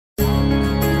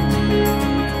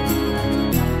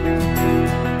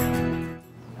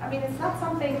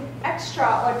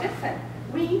extra or different.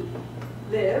 We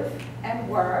live and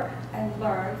work and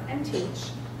learn and teach,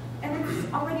 and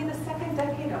it's already the second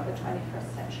decade of the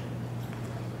 21st century.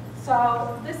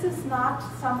 So this is not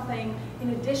something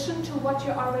in addition to what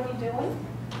you're already doing.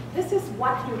 This is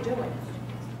what you're doing.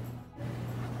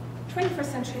 21st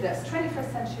century this,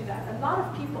 21st century that. A lot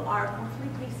of people are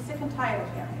completely sick and tired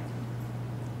of hearing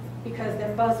it because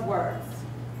they're buzzwords.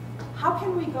 How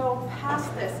can we go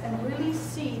past this and really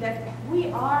see that we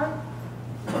are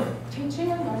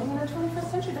teaching and learning in the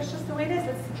 21st century? That's just the way it is.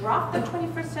 Let's drop the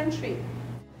 21st century.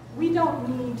 We don't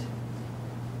need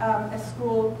a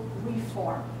school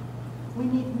reform. We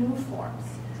need new forms.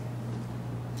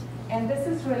 And this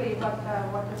is really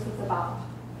what this is about.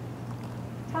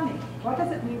 Tell me, what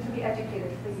does it mean to be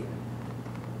educated for you?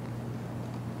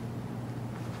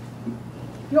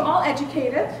 You're all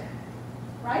educated,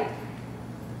 right?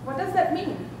 What does that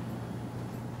mean?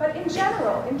 But in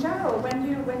general,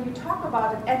 when you talk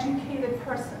about an educated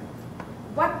person,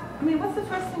 what's the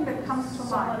first thing that comes to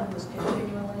mind? Someone who's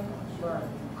continually learning.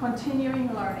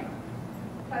 Continuing learning.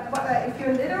 But if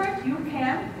you're literate, you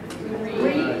can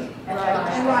read and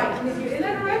write. And if you're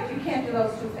illiterate, you can't do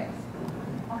those two things.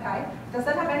 Okay? Does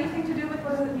that have anything to do with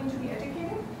what does it mean to be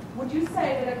educated? Would you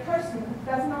say that a person who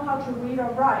doesn't know how to read or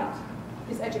write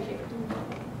is educated?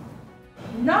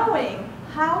 Knowing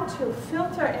how to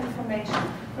filter information,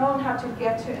 knowing how to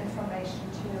get to information,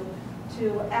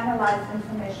 to analyze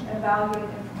information, evaluate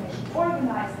information,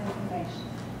 organize information,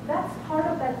 that's part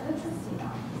of that literacy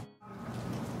now.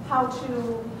 How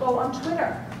to go on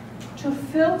Twitter, to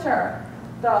filter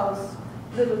those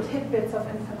little tidbits of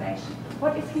information.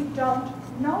 What if you don't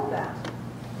know that?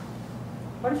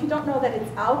 What if you don't know that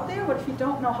it's out there? What if you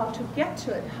don't know how to get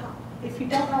to it? If you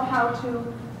don't know how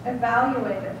to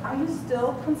evaluate it, are you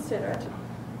still considered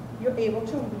you're able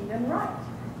to read and write?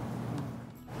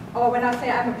 Or when I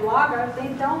say I'm a blogger,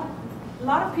 a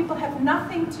lot of people have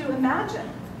nothing to imagine.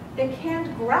 They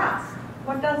can't grasp.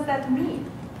 What does that mean?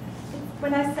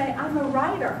 When I say I'm a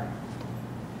writer,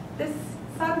 this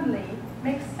suddenly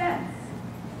makes sense.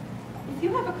 If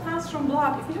you have a classroom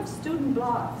blog, if you have student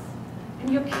blogs,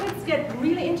 and your kids get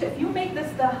really into it, if you make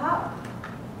this the hub,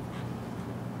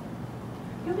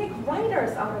 you make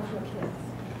writers out of your kids.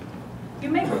 You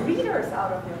make readers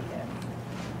out of your kids.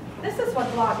 This is what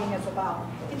blogging is about.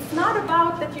 It's not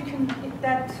about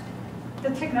that the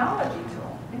technology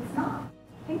tool. It's not.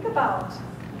 Think about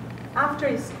after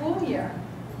a school year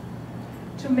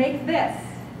to make this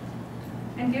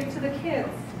and give to the kids,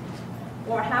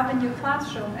 or have in your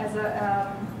classroom as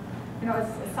a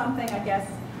as something, I guess,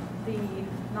 the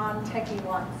non-techie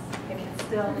ones can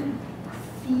still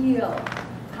feel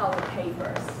how the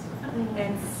papers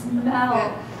and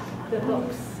smell the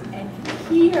books and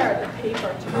hear the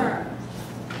paper turn.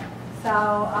 So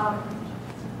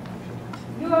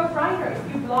you're a writer,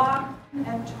 you blog,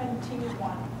 and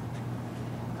 21.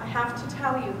 I have to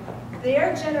tell you,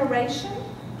 their generation,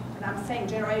 and I'm saying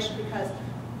generation because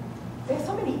there's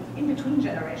so many in-between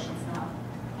generations now,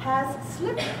 has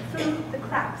slipped through the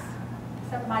cracks.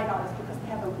 Except my daughters, because they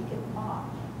have a wicked mom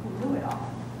who blew it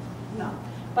all. No.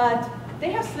 But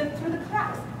they have slipped through the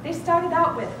cracks. They started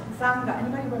out with Xanga.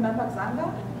 Anybody remember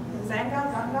Xanga?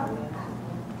 Xanga?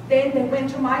 Then they went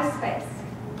to MySpace.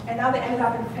 And now they ended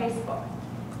up in Facebook.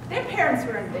 Their parents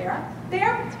weren't there.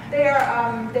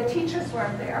 Their teachers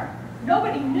weren't there.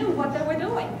 Nobody knew what they were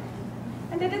doing.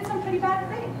 And they did some pretty bad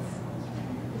things.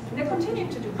 They continue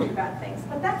to do pretty bad things.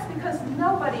 But that's because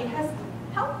nobody has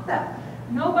helped them.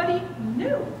 Nobody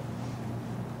knew.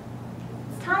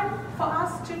 It's time for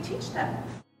us to teach them.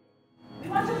 We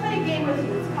want to play a game with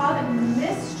you. It's called a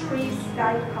mystery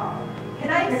Skype call. Can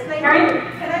I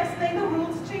explain the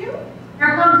rules to you?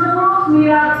 Here comes the rules,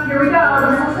 Mia. Here we go.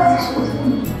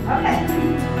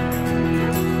 Okay.